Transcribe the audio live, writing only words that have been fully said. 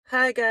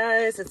Hi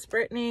guys, it's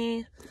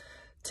Brittany.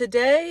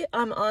 Today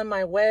I'm on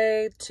my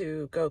way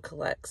to go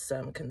collect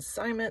some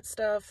consignment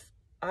stuff.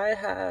 I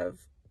have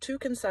 2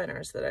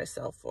 consigners that I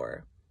sell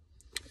for.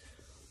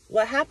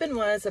 What happened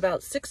was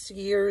about 6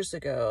 years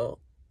ago,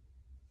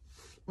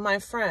 my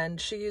friend,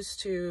 she used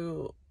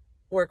to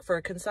work for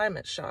a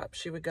consignment shop.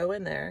 She would go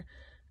in there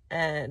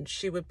and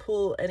she would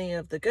pull any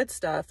of the good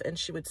stuff and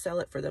she would sell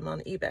it for them on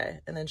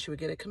eBay, and then she would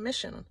get a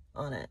commission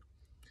on it.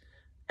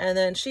 And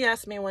then she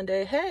asked me one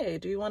day, hey,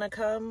 do you want to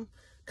come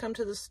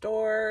to the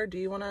store? Do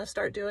you want to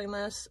start doing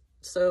this?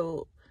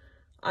 So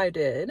I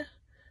did.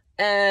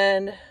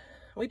 And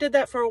we did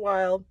that for a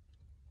while.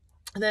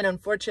 And then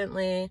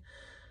unfortunately,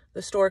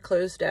 the store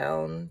closed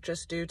down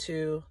just due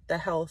to the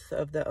health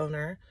of the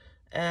owner.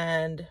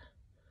 And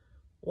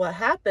what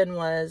happened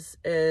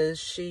is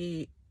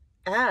she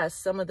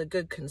asked some of the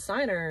good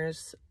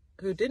consigners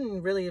who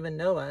didn't really even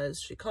know us.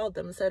 She called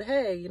them and said,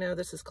 hey, you know,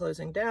 this is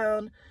closing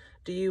down.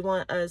 Do you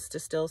want us to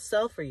still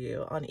sell for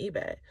you on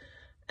eBay?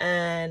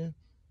 And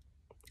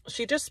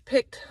she just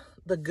picked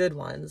the good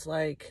ones,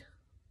 like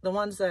the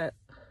ones that,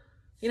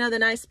 you know, the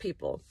nice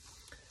people.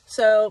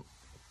 So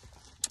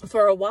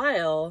for a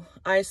while,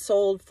 I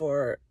sold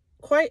for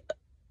quite,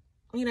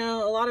 you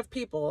know, a lot of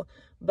people,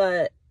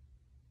 but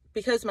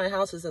because my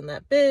house isn't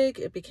that big,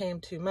 it became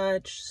too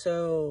much.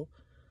 So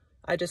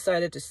I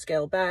decided to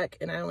scale back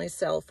and I only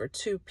sell for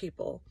 2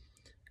 people.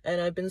 And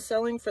I've been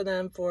selling for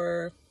them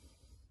for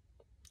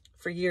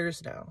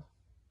years now.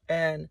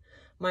 And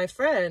my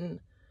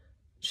friend,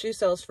 she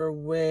sells for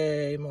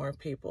way more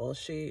people.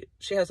 She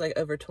has like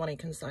over 20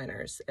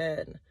 consigners.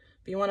 And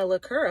if you want to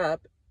look her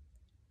up,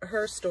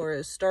 her store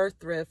is Star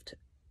Thrift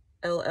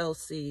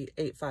LLC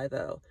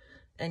 850.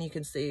 And you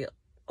can see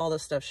all the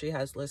stuff she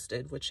has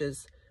listed, which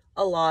is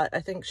a lot.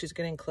 I think she's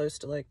getting close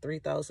to like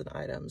 3,000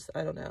 items.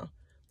 I don't know.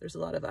 There's a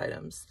lot of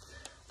items.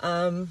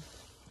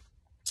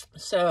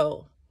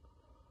 So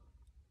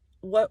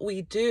what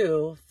we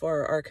do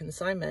for our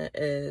consignment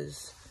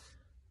is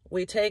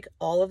we take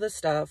all of the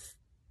stuff,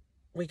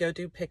 we go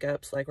do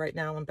pickups. Like right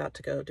now I'm about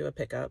to go do a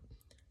pickup,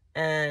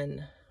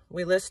 and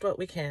we list what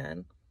we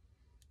can.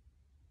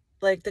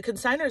 Like the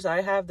consigners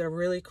I have, they're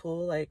really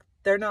cool. Like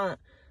they're not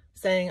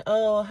saying,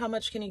 oh, how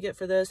much can you get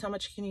for this? How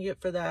much can you get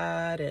for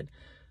that? And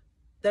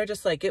they're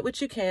just like, get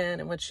what you can,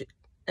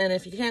 and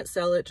if you can't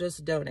sell it,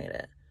 just donate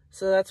it.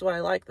 So that's why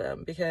I like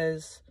them,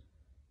 because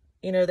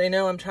you know, they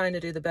know I'm trying to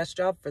do the best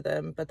job for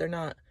them, but they're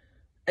not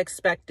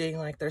expecting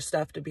like their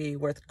stuff to be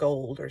worth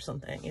gold or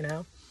something, you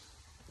know?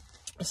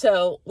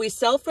 So we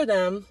sell for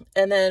them,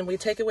 and then we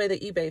take away the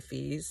eBay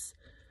fees,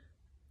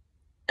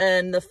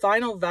 and the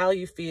final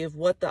value fee of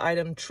what the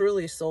item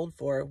truly sold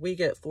for, we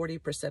get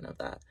 40% of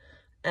that.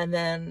 And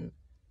then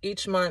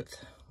each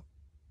month,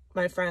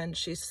 my friend,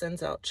 she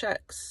sends out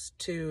checks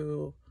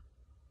to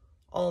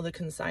all the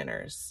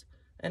consigners,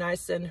 and I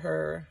send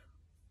her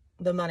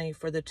the money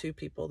for the 2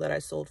 people that I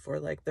sold for,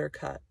 like their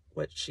cut,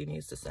 what she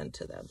needs to send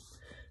to them.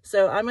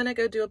 So I'm going to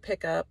go do a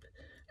pickup.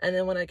 And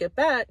then when I get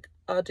back,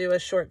 I'll do a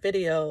short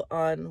video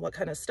on what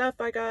kind of stuff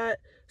I got.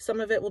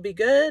 Some of it will be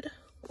good,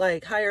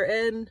 like higher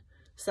end.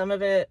 Some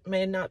of it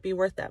may not be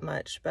worth that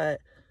much, but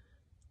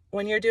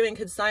when you're doing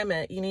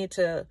consignment, you need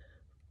to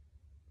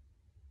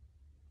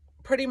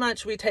pretty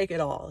much, we take it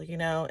all, you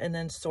know, and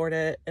then sort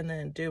it and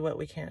then do what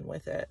we can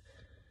with it.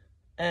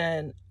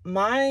 And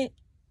my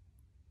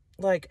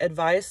like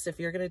advice, if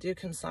you're going to do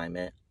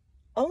consignment,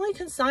 only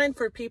consign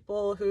for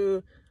people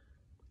who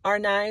are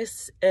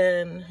nice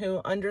and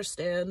who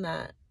understand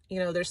that, you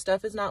know, their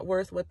stuff is not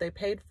worth what they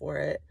paid for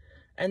it,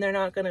 and they're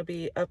not going to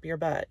be up your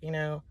butt, you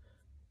know,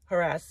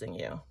 harassing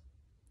you.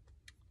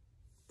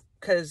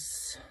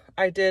 Because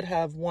I did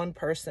have one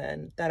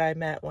person that I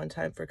met one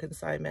time for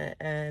consignment,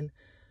 and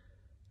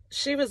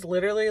she was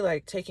literally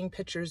like taking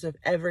pictures of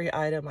every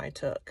item I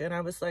took, and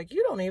I was like,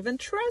 you don't even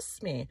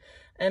trust me.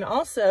 And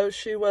also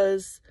she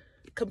was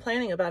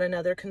complaining about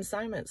another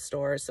consignment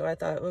store. So I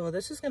thought, oh,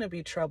 this is going to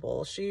be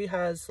trouble. She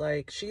has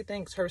like, she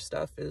thinks her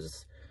stuff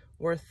is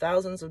worth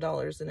thousands of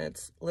dollars, and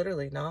it's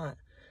literally not.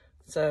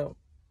 So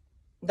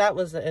that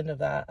was the end of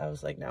that. I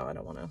was like, no, I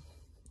don't want to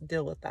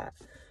deal with that.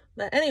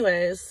 But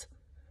anyways,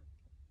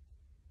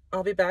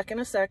 I'll be back in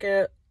a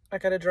second. I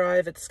gotta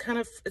drive.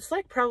 It's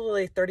like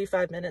probably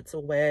 35 minutes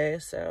away.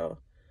 So,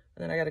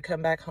 and then I gotta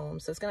come back home.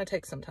 So it's gonna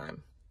take some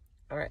time.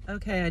 All right.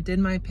 Okay, I did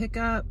my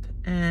pickup,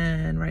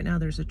 and right now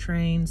there's a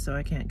train, so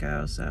I can't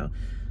go. So,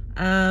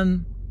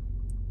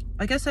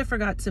 I guess I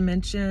forgot to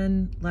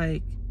mention,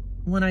 like,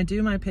 when I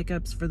do my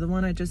pickups for the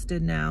one I just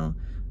did now,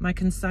 my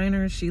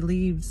consignor, she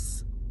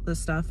leaves the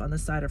stuff on the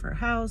side of her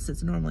house.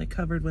 It's normally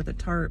covered with a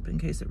tarp in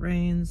case it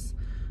rains,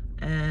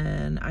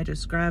 and I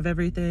just grab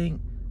everything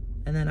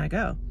and then I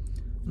go.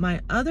 My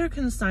other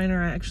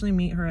consignor, I actually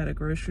meet her at a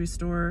grocery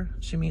store.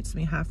 She meets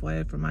me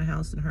halfway from my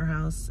house and her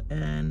house,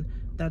 and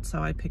that's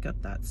how I pick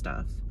up that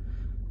stuff.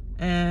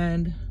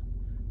 And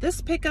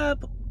this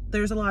pickup,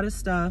 there's a lot of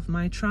stuff.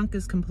 My trunk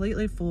is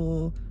completely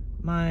full.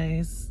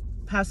 My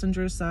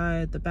passenger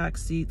side, the back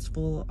seat's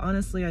full.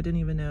 Honestly, I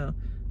didn't even know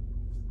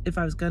if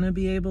I was gonna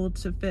be able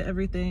to fit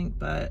everything,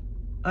 but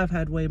I've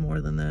had way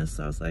more than this.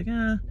 So I was like,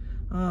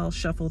 I'll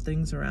shuffle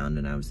things around,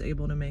 and I was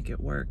able to make it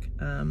work.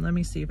 Let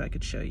me see if I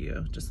could show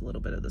you just a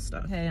little bit of the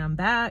stuff. Okay, I'm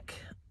back.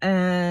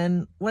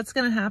 And what's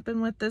going to happen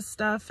with this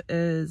stuff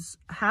is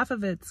half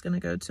of it's going to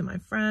go to my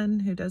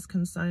friend who does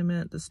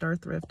consignment, the Star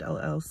Thrift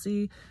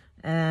LLC,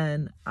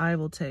 and I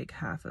will take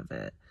half of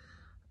it.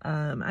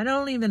 I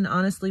don't even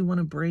honestly want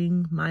to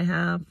bring my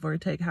half or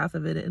take half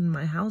of it in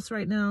my house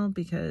right now,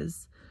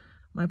 because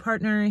my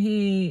partner,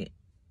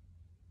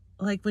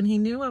 like, when he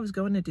knew I was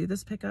going to do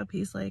this pickup,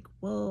 he's like,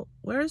 well,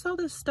 where's all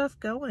this stuff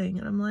going?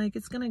 And I'm like,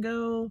 it's going to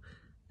go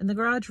in the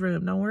garage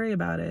room. Don't worry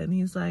about it. And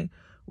he's like,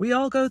 we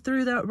all go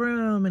through that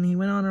room. And he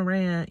went on a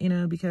rant, you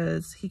know,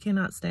 because he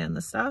cannot stand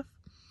the stuff.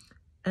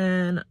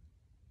 And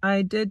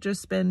I did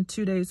just spend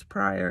 2 days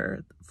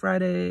prior,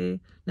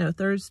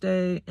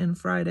 Thursday and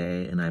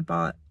Friday. And I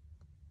bought,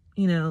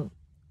 you know,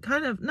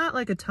 kind of not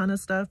like a ton of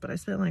stuff, but I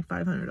spent like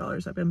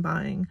 $500 I've been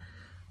buying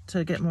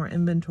to get more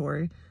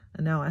inventory.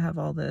 And now I have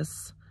all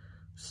this.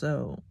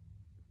 So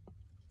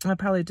I'll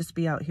probably just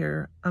be out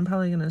here. I'm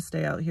probably going to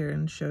stay out here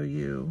and show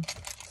you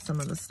some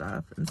of the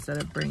stuff instead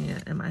of bringing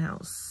it in my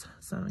house,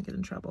 so I don't get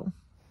in trouble.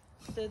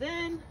 So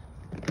then,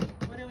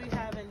 what do we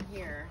have in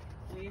here?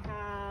 We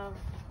have,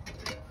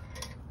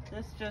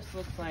 this just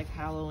looks like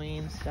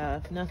Halloween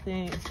stuff.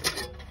 Nothing,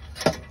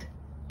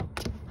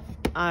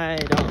 I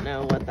don't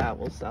know what that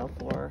will sell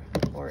for,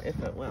 or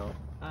if it will.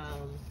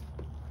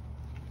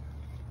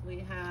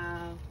 We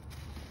have,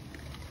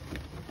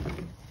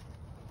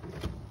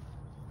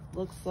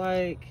 looks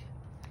like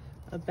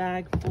a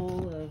bag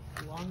full of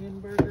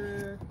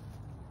Longenberger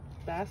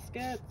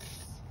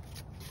baskets.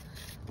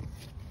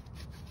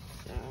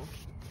 So,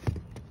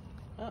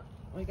 oh,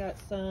 we got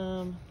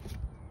some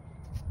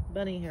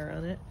bunny hair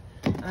on it.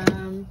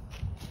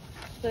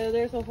 So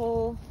there's a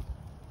whole,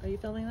 are you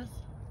filming this?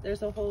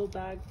 There's a whole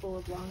bag full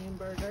of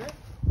Longenberger.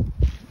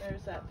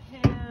 There's that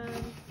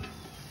pan.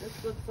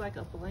 This looks like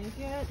a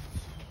blanket.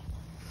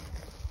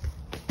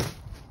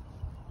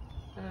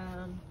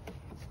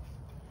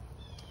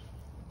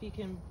 If you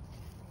can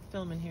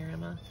film in here,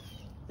 Emma.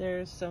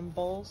 There's some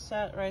bowl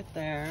set right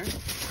there. Yeah,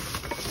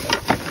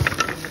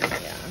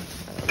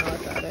 I don't know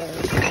what that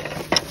is.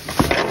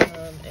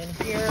 And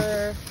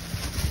here,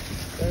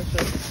 there's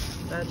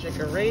just magic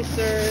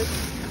erasers.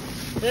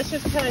 This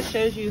just kind of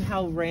shows you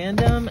how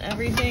random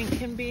everything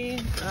can be.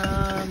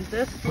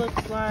 This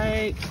looks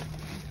like,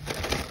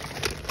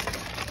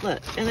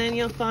 look, and then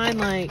you'll find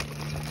like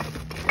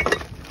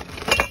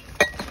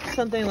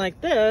something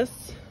like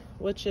this,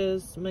 which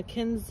is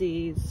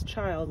Mackenzie's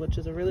Child, which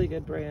is a really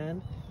good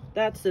brand.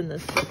 That's in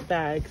this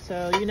bag,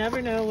 so you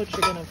never know what you're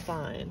gonna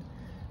find.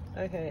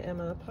 Okay,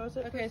 Emma, pause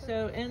it. Okay,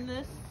 so in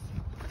this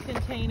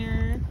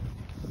container,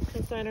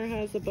 consigner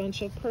has a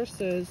bunch of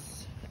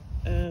purses.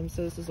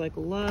 So this is like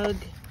lug,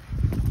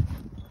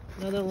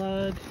 another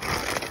lug,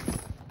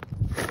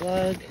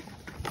 lug.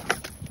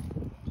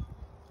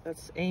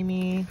 That's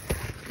Amy,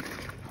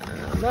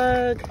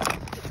 lug.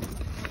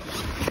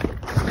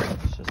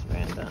 It's just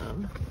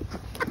random.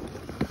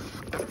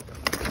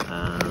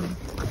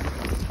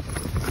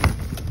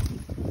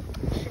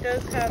 She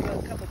does have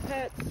a couple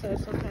pets, so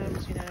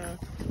sometimes, you know,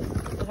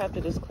 you'll have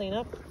to just clean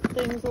up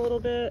things a little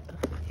bit.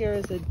 Here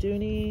is a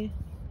Dooney.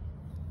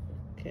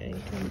 Okay,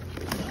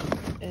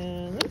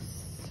 and this,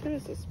 who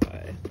is this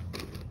by?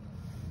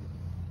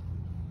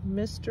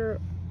 Mr.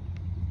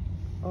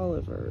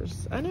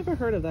 Oliver's. I never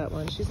heard of that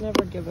one. She's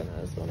never given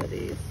us one of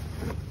these.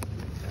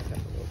 Back up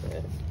a little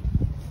bit.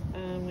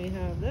 And we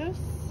have this.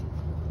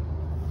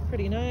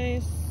 Pretty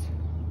nice.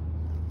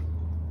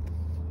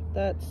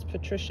 That's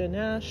Patricia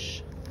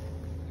Nash.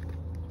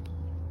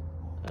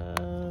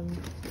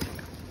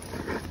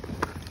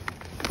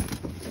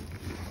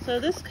 So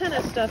this kind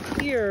of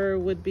stuff here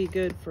would be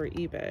good for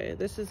eBay.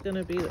 This is going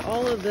to be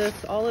all of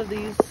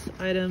these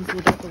items will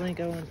definitely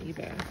go on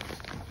eBay.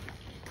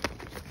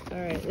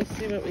 All right, let's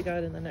see what we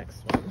got in the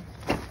next one.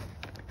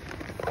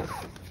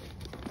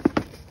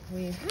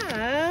 We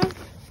have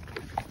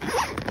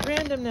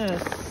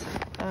randomness.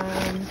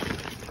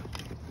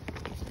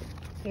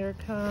 Here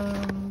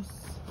comes,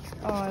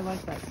 oh, I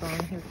like that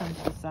song, Here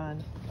Comes the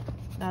Sun.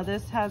 Now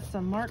this has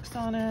some marks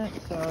on it,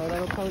 so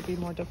that'll probably be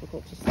more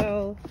difficult to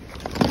sell.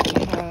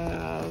 We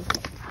have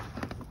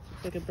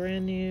like a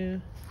brand new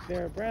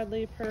Vera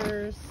Bradley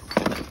purse.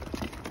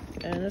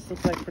 And this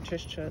looks like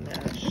Patricia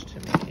Nash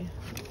to me.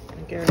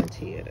 I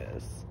guarantee it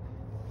is.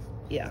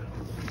 Yeah,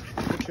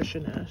 Patricia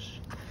Nash.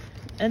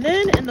 And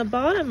then in the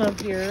bottom of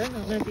here, I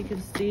don't know if you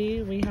can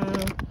see, we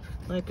have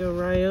like a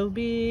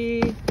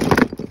Ryobi.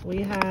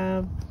 We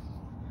have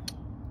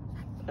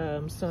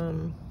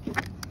some,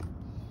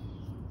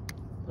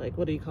 like,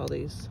 what do you call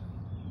these?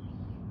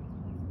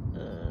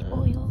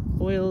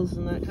 Oils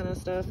and that kind of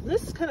stuff.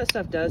 This kind of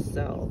stuff does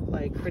sell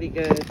like pretty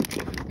good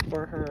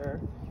for her.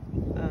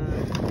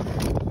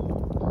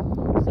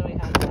 So we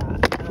have that.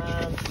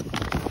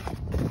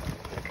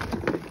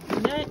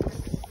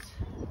 Next,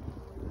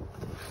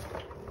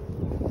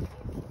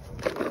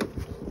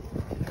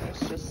 there's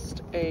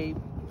just a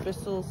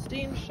Bissell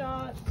Steam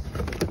Shot.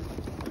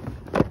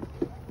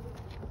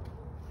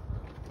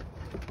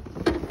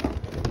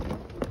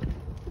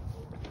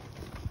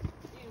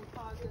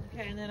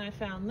 then I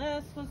found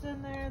this was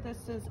in there.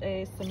 This is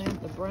a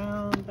Samantha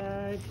Brown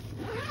bag.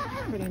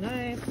 Pretty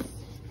nice.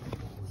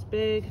 It's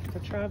big for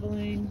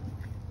traveling.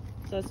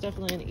 So it's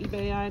definitely an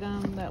eBay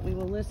item that we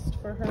will list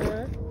for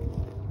her.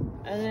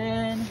 And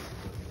then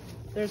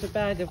there's a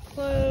bag of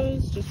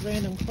clothes, just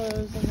random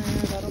clothes in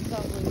there. That'll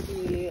probably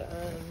be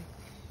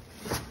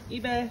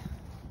eBay.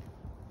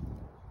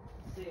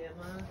 Let's see,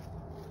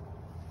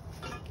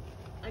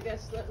 I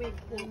guess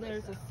then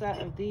there's a set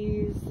of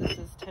these. This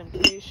is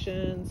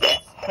Temptations.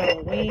 It's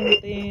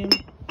Halloween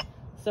themed.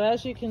 So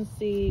as you can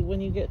see, when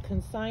you get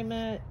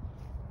consignment,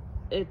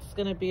 it's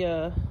going to be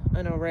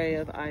an array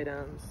of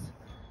items.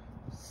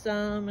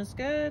 Some is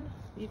good.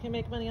 You can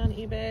make money on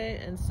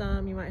eBay, and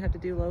some you might have to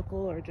do local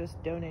or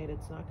just donate.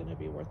 It's not going to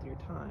be worth your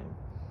time.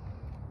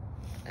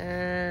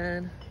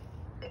 And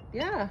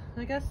yeah,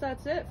 I guess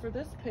that's it for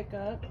this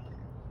pickup.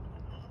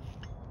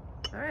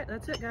 All right,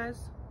 that's it, guys.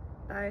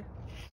 Bye.